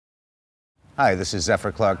Hi, this is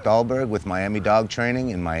Zephyr Clarke-Dolberg with Miami Dog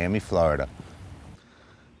Training in Miami, Florida.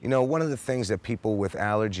 You know, one of the things that people with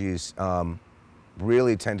allergies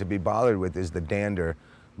really tend to be bothered with is the dander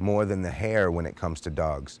more than the hair when it comes to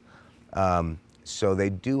dogs. So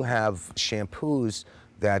they do have shampoos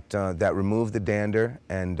that remove the dander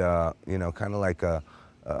and, you know, kind of like it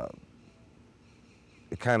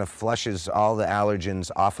kind of flushes all the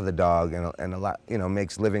allergens off of the dog and a lot, you know,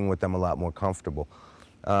 makes living with them a lot more comfortable.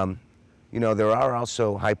 You know, there are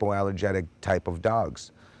also hypoallergenic type of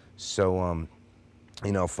dogs. So,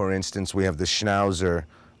 you know, for instance, we have the Schnauzer,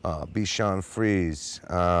 Bichon Frise,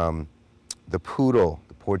 the Poodle,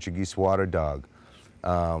 the Portuguese water dog.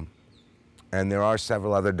 And there are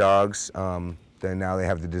several other dogs. Then now they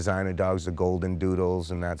have the designer dogs, the Golden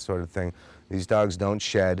Doodles and that sort of thing. These dogs don't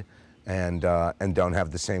shed and don't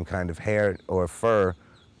have the same kind of hair or fur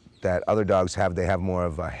that other dogs have. They have more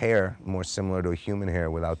of a hair, more similar to a human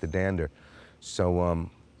hair without the dander. So,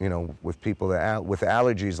 you know, with people with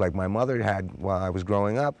allergies like my mother had while I was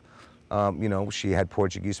growing up, you know, she had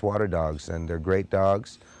Portuguese water dogs, and they're great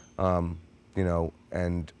dogs. You know,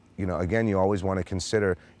 and, you know, again, you always want to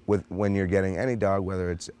consider when you're getting any dog,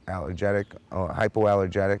 whether it's allergenic or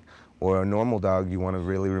hypoallergenic or a normal dog, you want to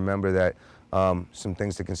really remember that some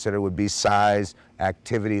things to consider would be size,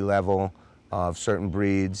 activity level of certain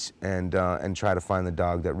breeds, and try to find the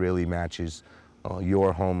dog that really matches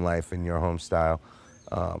your home life and your home style,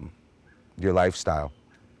 your lifestyle.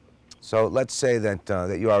 So let's say that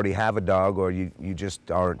that you already have a dog, or you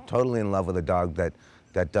just are totally in love with a dog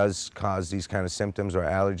that does cause these kind of symptoms or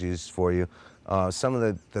allergies for you. Some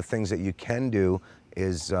of the things that you can do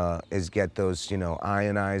is get those, you know,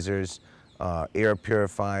 ionizers, air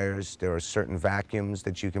purifiers. There are certain vacuums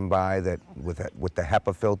that you can buy that with the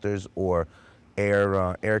HEPA filters, or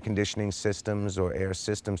air conditioning systems or air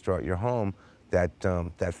systems throughout your home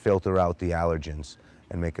that filter out the allergens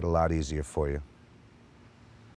and make it a lot easier for you.